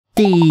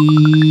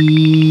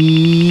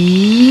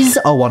These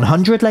are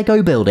 100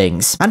 Lego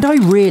buildings, and I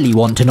really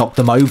want to knock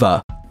them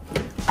over.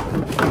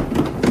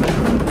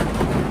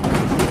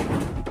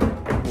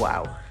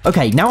 Wow.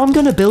 Okay, now I'm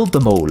gonna build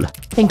them all,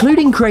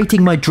 including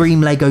creating my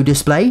dream Lego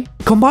display,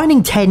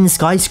 combining 10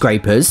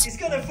 skyscrapers, It's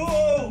gonna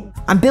fall!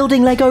 and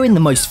building Lego in the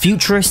most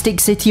futuristic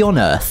city on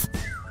Earth.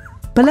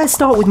 But let's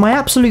start with my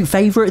absolute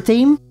favourite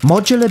theme,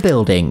 modular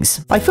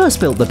buildings. I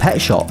first built the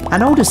pet shop,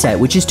 an older set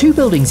which is 2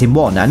 buildings in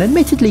one and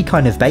admittedly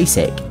kind of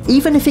basic,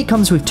 even if it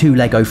comes with 2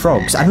 Lego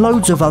frogs and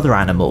loads of other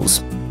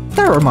animals.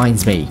 That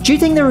reminds me, do you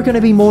think there are going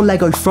to be more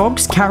Lego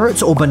frogs,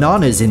 carrots or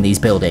bananas in these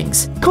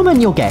buildings? Comment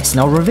your guess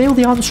and I'll reveal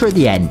the answer at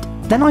the end.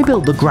 Then I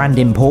built the Grand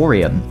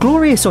Emporium,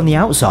 glorious on the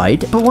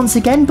outside, but once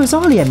again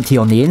bizarrely empty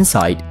on the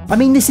inside. I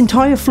mean, this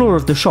entire floor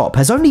of the shop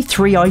has only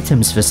 3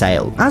 items for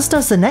sale, as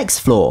does the next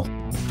floor.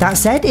 That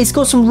said, it's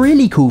got some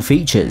really cool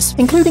features,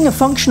 including a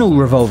functional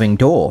revolving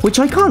door, which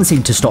I can't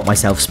seem to stop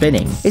myself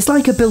spinning. It's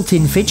like a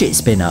built-in fidget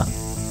spinner.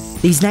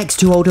 These next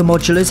 2 older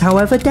modulars,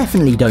 however,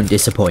 definitely don't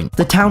disappoint.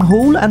 The Town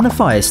Hall and the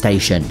Fire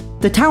Station.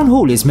 The Town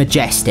Hall is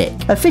majestic,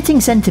 a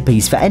fitting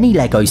centerpiece for any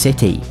Lego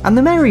city, and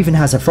the mayor even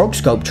has a frog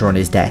sculpture on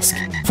his desk.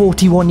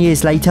 41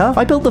 years later,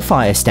 I built the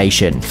Fire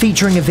Station,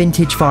 featuring a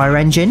vintage fire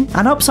engine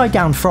and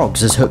upside-down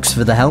frogs as hooks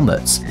for the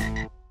helmets.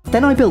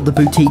 Then I built the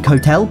boutique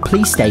hotel,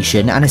 police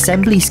station and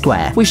assembly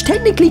square, which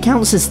technically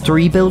counts as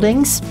 3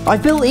 buildings.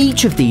 I've built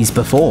each of these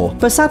before,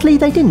 but sadly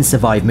they didn't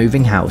survive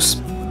moving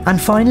house.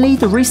 And finally,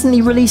 the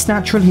recently released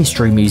Natural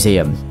History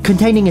Museum,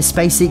 containing a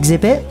space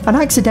exhibit, an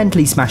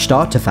accidentally smashed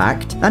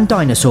artifact, and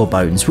dinosaur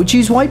bones which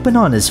use white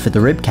bananas for the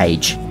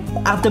ribcage.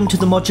 Add them to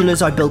the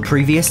modulars I built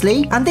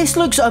previously, and this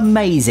looks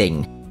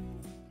amazing!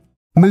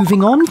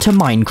 Moving on to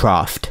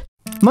Minecraft.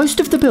 Most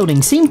of the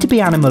buildings seem to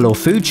be animal or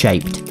food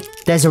shaped.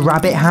 There's a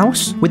rabbit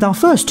house, with our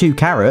first 2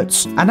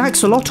 carrots, an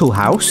axolotl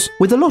house,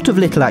 with a lot of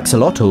little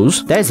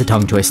axolotls, there's a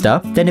tongue twister,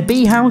 then a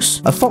bee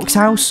house, a fox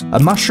house, a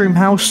mushroom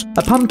house,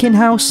 a pumpkin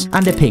house,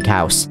 and a pig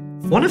house.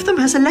 One of them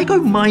has a Lego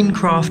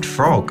Minecraft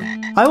frog.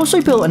 I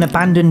also built an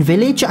abandoned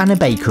village and a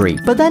bakery,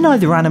 but they're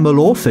neither animal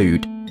or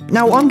food.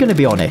 Now I'm gonna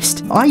be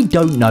honest, I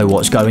don't know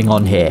what's going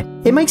on here.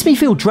 It makes me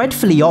feel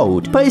dreadfully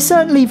old, but it's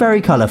certainly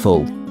very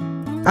colourful.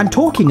 And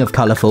talking of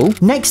colourful,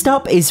 next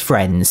up is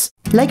Friends.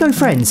 Lego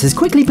Friends has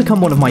quickly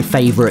become one of my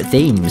favourite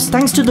themes,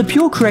 thanks to the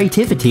pure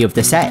creativity of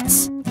the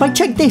sets. Like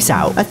check this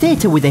out, a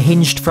theatre with a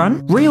hinged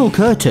front, real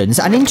curtains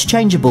and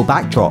interchangeable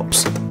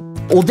backdrops.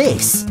 Or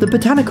this, the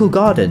Botanical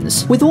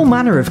Gardens, with all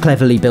manner of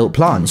cleverly built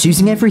plants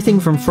using everything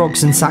from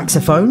frogs and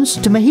saxophones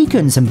to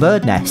Mohicans and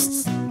bird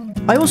nests.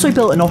 I also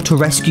built an otter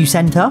rescue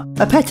centre,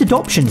 a pet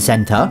adoption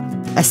centre,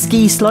 a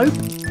ski slope,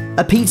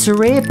 a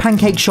pizzeria,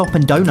 pancake shop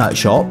and donut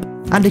shop,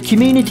 and a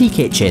community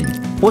kitchen.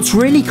 What's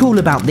really cool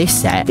about this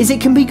set is it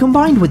can be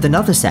combined with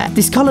another set,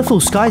 this colourful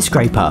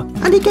skyscraper,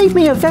 and it gave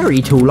me a very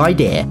tall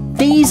idea.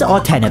 These are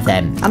 10 of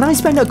them, and I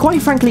spent a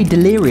quite frankly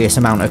delirious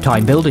amount of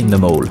time building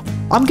them all.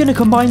 I'm going to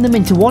combine them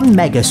into one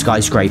mega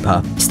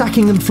skyscraper,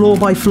 stacking them floor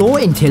by floor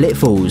until it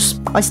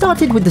falls. I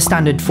started with the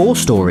standard 4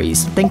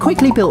 stories, then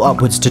quickly built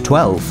upwards to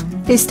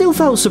 12. It still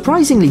felt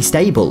surprisingly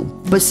stable,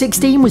 but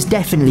 16 was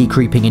definitely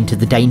creeping into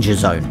the danger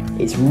zone.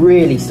 It's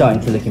really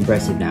starting to look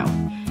impressive now.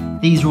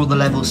 These are all the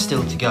levels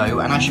still to go,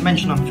 and I should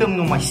mention I'm filming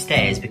on my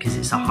stairs because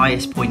it's the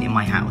highest point in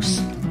my house.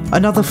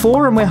 Another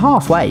 4 and we're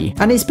halfway,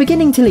 and it's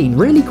beginning to lean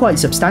really quite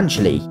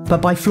substantially,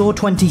 but by floor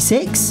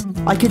 26,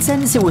 I could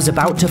sense it was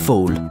about to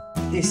fall.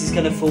 This is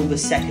gonna fall the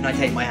second I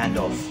take my hand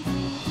off.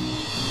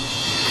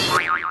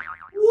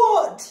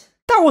 What?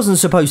 That wasn't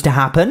supposed to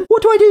happen.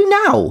 What do I do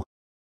now?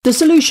 The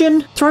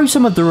solution? Throw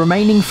some of the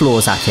remaining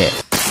floors at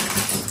it.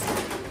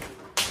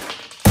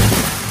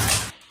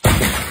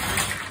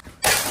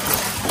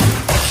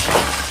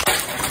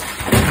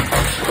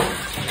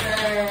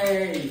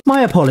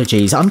 My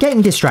apologies, I'm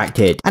getting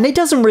distracted, and it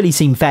doesn't really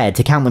seem fair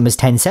to count them as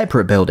 10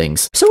 separate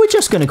buildings, so we're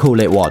just gonna call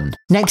it one.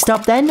 Next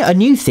up then, a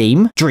new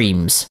theme,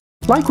 Dreamzzz.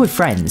 Like with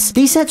Friends,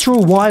 these sets are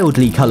all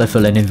wildly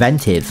colourful and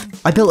inventive.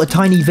 I built a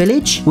tiny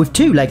village with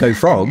 2 Lego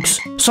frogs,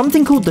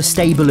 something called the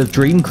Stable of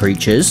Dream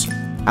Creatures,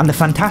 and the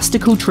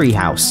fantastical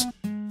treehouse.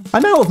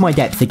 I'm out of my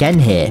depth again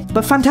here,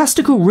 but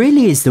fantastical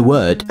really is the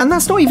word, and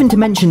that's not even to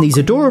mention these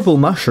adorable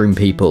mushroom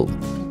people.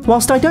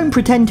 Whilst I don't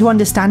pretend to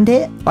understand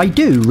it, I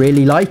do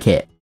really like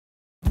it.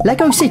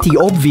 Lego City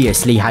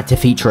obviously had to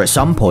feature at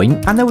some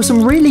point, and there were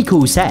some really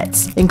cool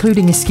sets,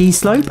 including a ski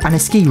slope and a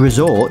ski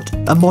resort,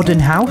 a modern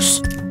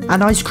house,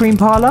 an ice cream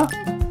parlour,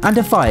 and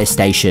a fire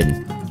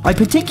station. I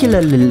really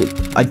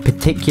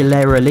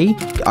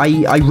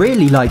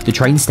like the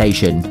train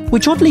station,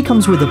 which oddly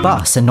comes with a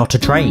bus and not a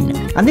train.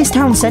 And this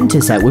town centre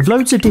set with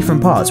loads of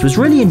different parts was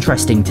really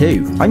interesting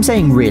too. I'm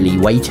saying really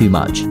way too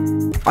much.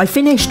 I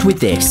finished with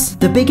this,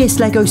 the biggest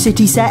Lego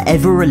City set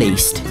ever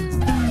released.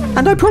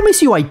 And I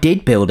promise you I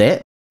did build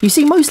it. You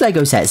see, most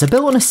Lego sets are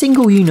built on a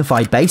single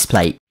unified base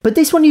plate, but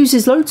this one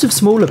uses loads of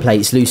smaller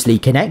plates loosely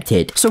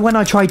connected, so when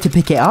I tried to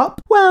pick it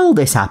up, well,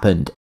 this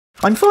happened.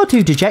 I'm far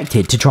too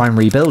dejected to try and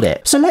rebuild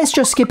it, so let's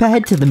just skip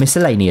ahead to the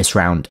miscellaneous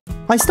round.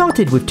 I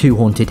started with 2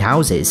 haunted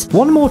houses,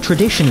 one more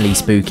traditionally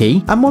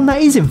spooky, and one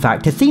that is in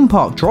fact a theme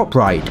park drop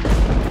ride.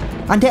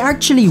 And it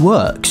actually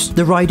works.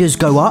 The riders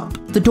go up,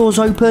 the doors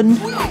open,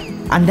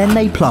 and then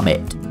they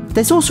plummet.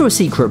 There's also a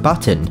secret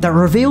button that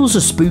reveals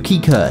a spooky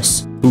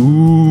curse.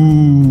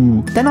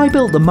 Ooh. Then I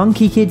built the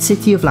Monkey Kid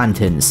City of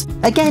Lanterns.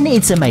 Again,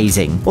 it's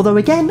amazing, although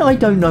again I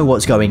don't know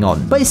what's going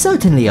on, but it's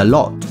certainly a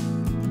lot.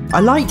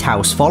 A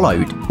lighthouse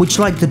followed, which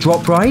like the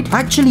drop ride,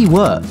 actually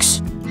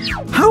works.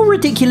 How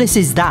ridiculous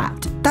is that?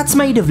 That's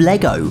made of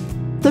Lego.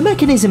 The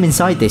mechanism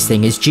inside this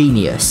thing is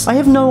genius. I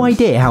have no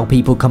idea how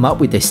people come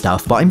up with this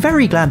stuff, but I'm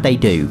very glad they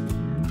do.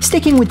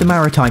 Sticking with the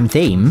maritime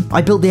theme,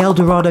 I built the El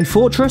Dorado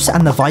Fortress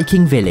and the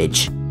Viking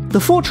Village. The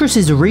fortress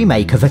is a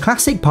remake of a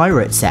classic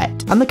pirate set,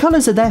 and the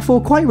colours are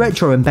therefore quite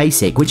retro and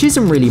basic, which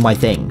isn't really my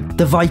thing.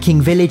 The Viking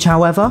Village,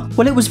 however,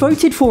 well, it was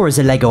voted for as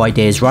a LEGO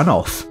Ideas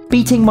runoff,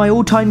 beating my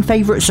all-time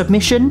favourite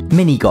submission,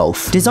 Mini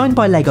Golf, designed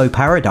by LEGO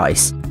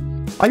Paradise.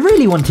 I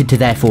really wanted to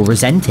therefore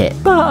resent it,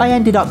 but I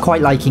ended up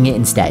quite liking it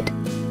instead.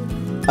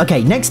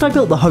 Okay, next I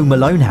built the Home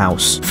Alone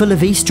house, full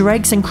of Easter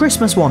eggs and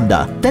Christmas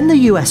wonder, then the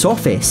US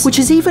office, which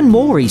has even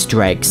more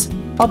Easter eggs.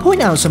 I'll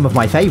point out some of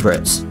my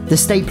favourites. The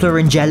stapler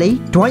and jelly,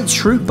 Dwight's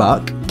Shroot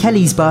Buck,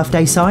 Kelly's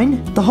birthday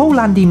sign, the hole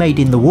Andy made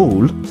in the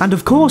wall, and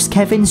of course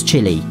Kevin's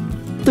chili.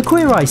 The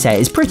Queer Eye set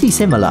is pretty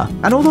similar,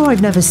 and although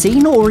I've never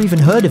seen or even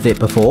heard of it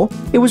before,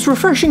 it was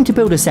refreshing to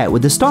build a set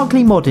with a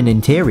starkly modern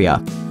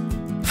interior.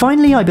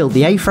 Finally I built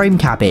the A-frame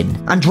cabin,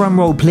 and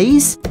drumroll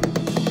please,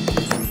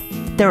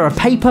 there are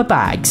paper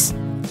bags.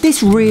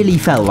 This really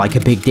felt like a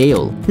big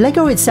deal.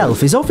 Lego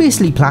itself is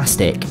obviously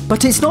plastic,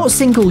 but it's not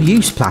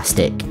single-use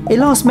plastic. It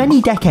lasts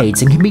many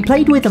decades and can be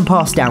played with and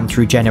passed down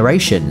through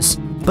generations.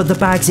 But the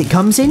bags it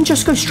comes in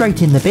just go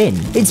straight in the bin.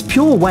 It's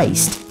pure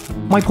waste.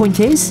 My point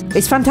is,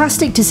 it's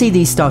fantastic to see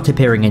these start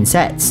appearing in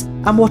sets.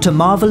 And what a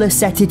marvellous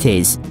set it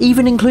is,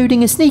 even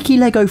including a sneaky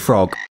Lego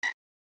frog.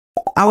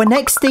 Our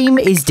next theme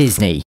is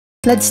Disney.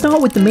 Let's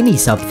start with the mini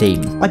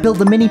sub-theme. I built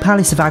the mini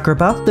Palace of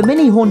Agrabah, the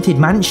mini Haunted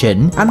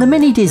Mansion, and the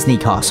mini Disney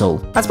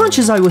Castle. As much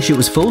as I wish it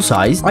was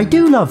full-size, I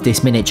do love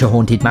this miniature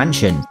Haunted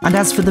Mansion. And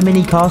as for the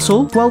mini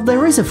castle, well,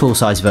 there is a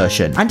full-size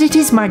version, and it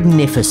is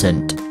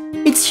magnificent.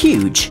 It's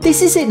huge.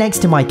 This is it next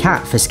to my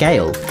cat for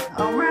scale.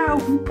 Oh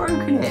wow, you've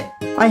broken it.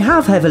 I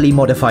have heavily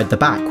modified the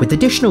back with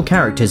additional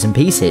characters and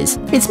pieces.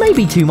 It's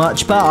maybe too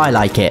much, but I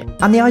like it.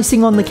 And the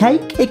icing on the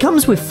cake? It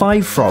comes with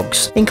 5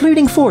 frogs,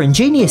 including 4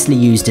 ingeniously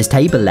used as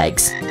table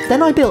legs.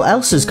 Then I built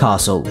Elsa's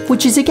castle,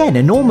 which is again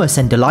enormous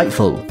and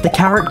delightful. The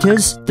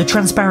characters, the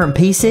transparent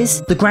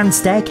pieces, the grand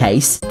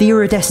staircase, the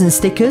iridescent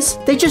stickers,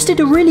 they just did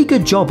a really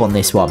good job on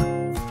this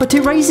one. But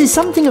it raises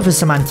something of a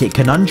semantic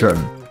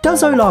conundrum.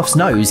 Does Olaf's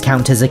nose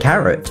count as a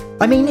carrot?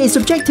 I mean, it's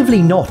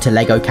objectively not a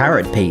Lego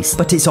carrot piece,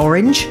 but it's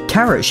orange,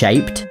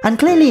 carrot-shaped, and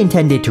clearly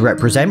intended to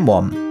represent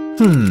one.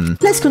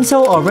 Let's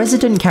consult our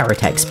resident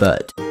carrot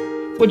expert.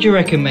 What do you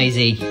reckon,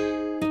 Maisie?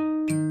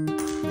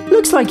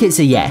 Looks like it's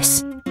a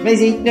yes.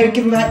 Maisie, no,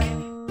 give him back.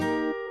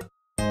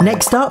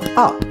 Next up,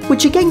 Up,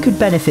 which again could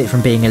benefit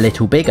from being a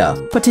little bigger,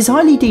 but is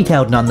highly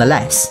detailed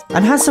nonetheless,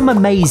 and has some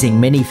amazing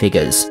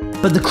minifigures.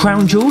 But the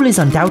crown jewel is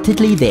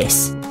undoubtedly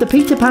this, the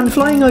Peter Pan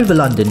flying over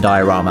London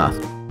diorama.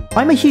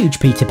 I'm a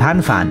huge Peter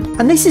Pan fan,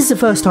 and this is the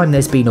first time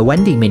there's been a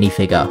Wendy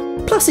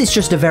minifigure. Plus it's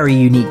just a very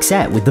unique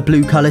set with the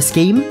blue colour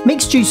scheme,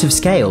 mixed use of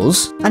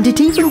scales, and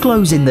it even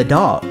glows in the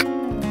dark.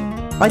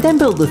 I then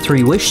built the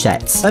 3 Wish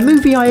sets, a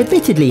movie I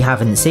admittedly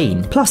haven't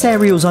seen, plus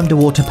Ariel's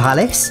Underwater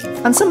Palace,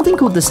 and something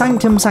called the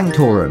Sanctum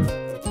Sanctorum.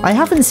 I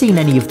haven't seen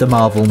any of the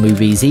Marvel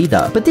movies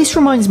either, but this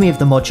reminds me of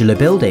the Modular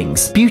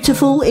Buildings.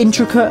 Beautiful,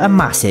 intricate and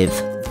massive.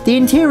 The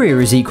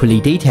interior is equally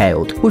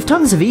detailed, with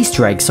tons of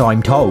Easter eggs so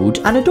I'm told,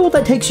 and a door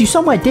that takes you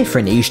somewhere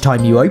different each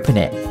time you open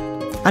it.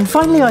 And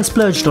finally I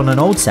splurged on an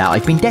old set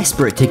I've been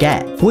desperate to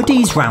get,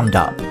 Woody's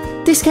Roundup.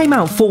 This came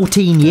out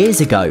 14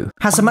 years ago,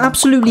 has some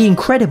absolutely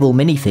incredible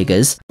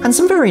minifigures, and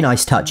some very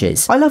nice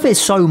touches. I love it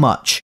so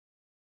much.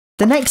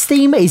 The next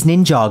theme is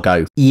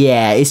Ninjago.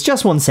 Yeah, it's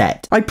just one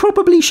set. I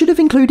probably should have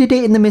included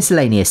it in the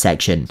miscellaneous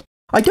section.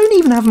 I don't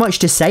even have much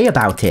to say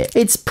about it.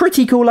 It's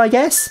pretty cool, I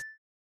guess.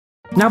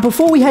 Now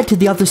before we head to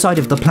the other side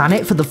of the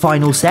planet for the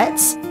final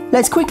sets,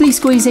 let's quickly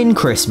squeeze in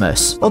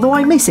Christmas, although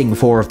I'm missing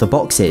 4 of the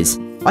boxes.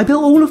 I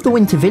built all of the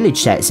Winter Village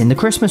sets in the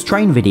Christmas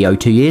train video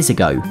 2 years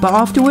ago, but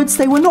afterwards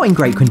they were not in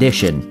great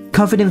condition,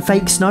 covered in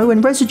fake snow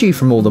and residue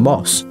from all the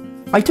moss.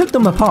 I took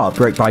them apart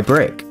brick by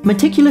brick,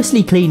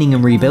 meticulously cleaning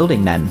and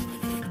rebuilding them.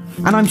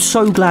 And I'm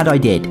so glad I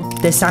did.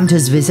 There's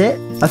Santa's visit,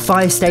 a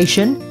fire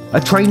station,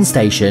 a train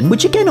station,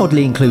 which again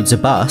oddly includes a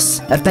bus,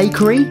 a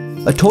bakery,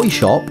 a toy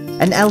shop,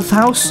 an elf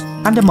house,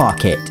 and a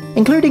market,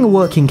 including a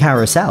working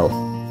carousel.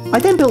 I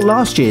then built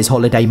last year's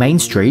Holiday Main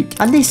Street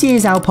and this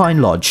year's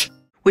Alpine Lodge.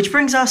 Which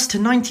brings us to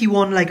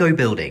 91 Lego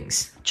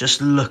buildings.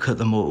 Just look at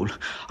them all.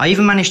 I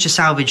even managed to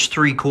salvage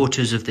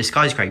 3/4 of the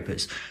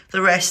skyscrapers.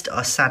 The rest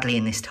are sadly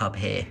in this tub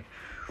here.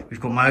 We've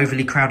got my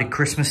overly crowded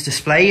Christmas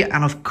display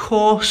and of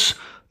course,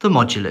 the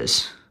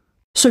modulars.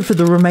 So for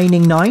the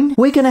remaining 9,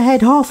 we're gonna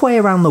head halfway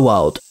around the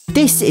world.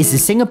 This is the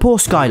Singapore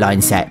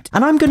skyline set,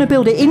 and I'm gonna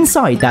build it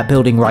inside that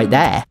building right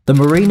there, the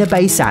Marina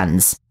Bay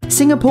Sands.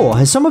 Singapore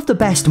has some of the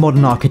best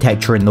modern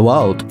architecture in the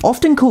world,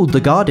 often called the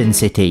Garden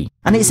City,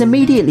 and it's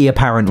immediately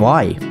apparent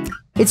why.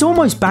 It's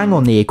almost bang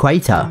on the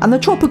equator, and the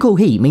tropical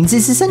heat means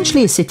it's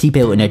essentially a city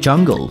built in a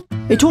jungle.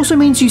 It also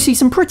means you see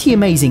some pretty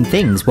amazing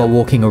things while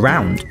walking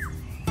around.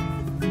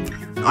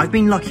 I've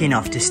been lucky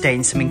enough to stay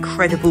in some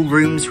incredible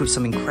rooms with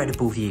some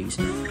incredible views,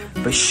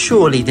 but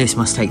surely this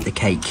must take the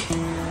cake.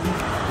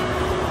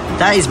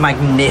 That is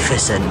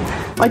magnificent.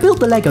 I built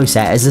the Lego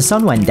set as the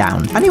sun went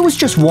down, and it was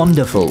just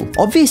wonderful,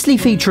 obviously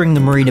featuring the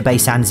Marina Bay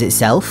Sands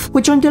itself,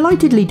 which I'm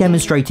delightedly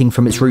demonstrating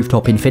from its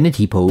rooftop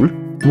infinity pool,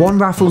 One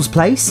Raffles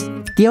Place,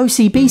 the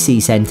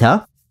OCBC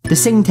Centre, the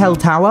Singtel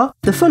Tower,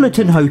 the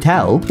Fullerton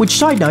Hotel, which,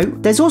 side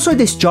note, there's also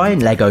this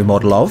giant Lego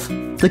model of,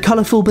 the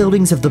colourful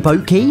buildings of the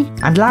Boat Quay,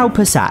 and Lau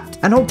Passat,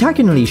 an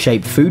octagonally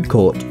shaped food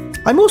court.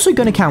 I'm also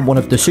going to count one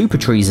of the super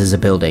trees as a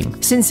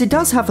building, since it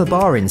does have a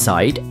bar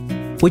inside,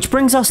 which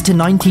brings us to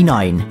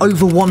 99,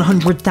 over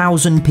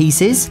 100,000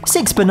 pieces,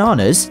 6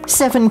 bananas,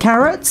 7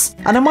 carrots,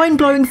 and a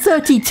mind-blowing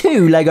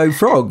 32 Lego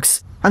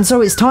frogs. And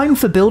so it's time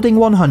for building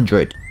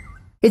 100.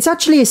 It's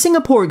actually a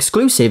Singapore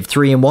exclusive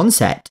 3-in-1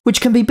 set, which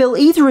can be built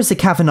either as a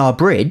Cavanagh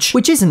Bridge,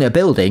 which isn't a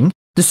building,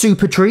 the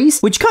super trees,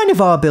 which kind of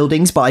are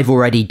buildings but I've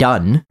already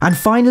done, and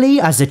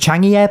finally as the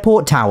Changi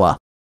Airport Tower.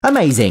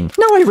 Amazing,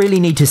 now I really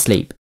need to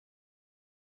sleep.